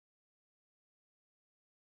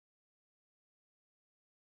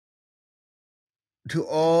to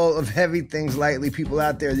all of Heavy Things Lightly people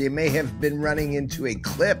out there. They may have been running into a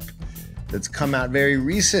clip that's come out very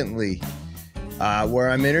recently where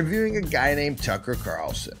I'm interviewing a guy named Tucker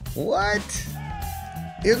Carlson. What?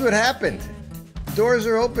 Here's what happened. Doors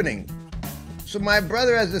are opening. So my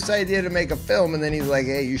brother has this idea to make a film, and then he's like,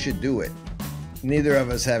 hey, you should do it. Neither of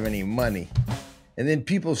us have any money. And then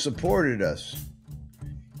people supported us.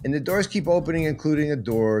 And the doors keep opening, including a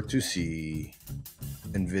door to see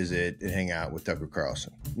and visit and hang out with Tucker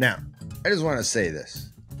Carlson. Now, I just want to say this.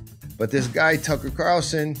 But this guy, Tucker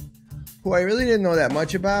Carlson, who I really didn't know that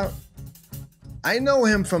much about, I know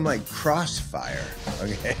him from like Crossfire,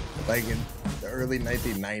 okay? Like in the early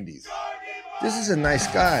 1990s. This is a nice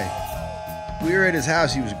guy. We were at his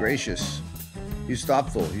house. He was gracious. He was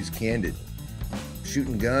thoughtful. He was candid.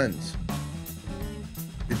 Shooting guns.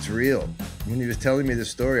 It's real. When he was telling me this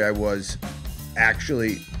story, I was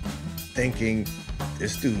actually thinking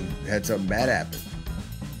this dude had something bad happen.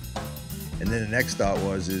 And then the next thought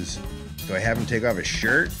is, do I have him take off his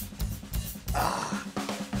shirt?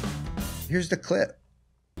 Here's the clip.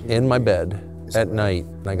 In my bed at night,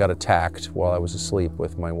 I got attacked while I was asleep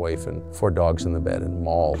with my wife and 4 dogs in the bed and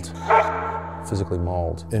mauled, physically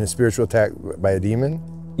mauled. In a spiritual attack by a demon?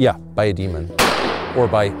 Yeah, by a demon. Or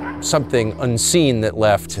by something unseen that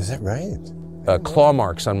left. Is that right? Claw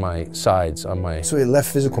marks on my sides, on my... So it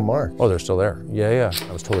left physical marks? Oh, they're still there. Yeah.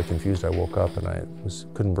 I was totally confused. I woke up and I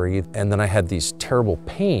couldn't breathe. And then I had these terrible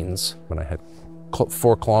pains when I had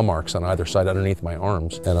 4 claw marks on either side underneath my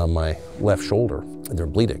arms and on my left shoulder. And they're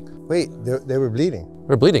bleeding. Wait, they were bleeding?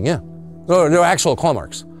 They're bleeding, yeah. No, they're actual claw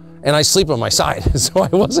marks. And I sleep on my side, so I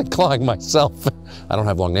wasn't clawing myself. I don't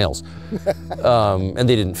have long nails. And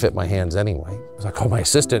they didn't fit my hands anyway. So I called my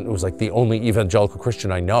assistant, who was like the only evangelical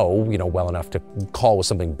Christian I know, well enough to call with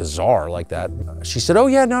something bizarre like that. She said, oh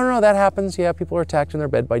yeah, no, that happens. Yeah, people are attacked in their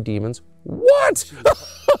bed by demons. What?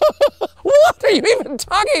 What are you even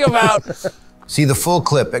talking about? See the full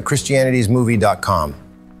clip at ChristianitiesMovie.com.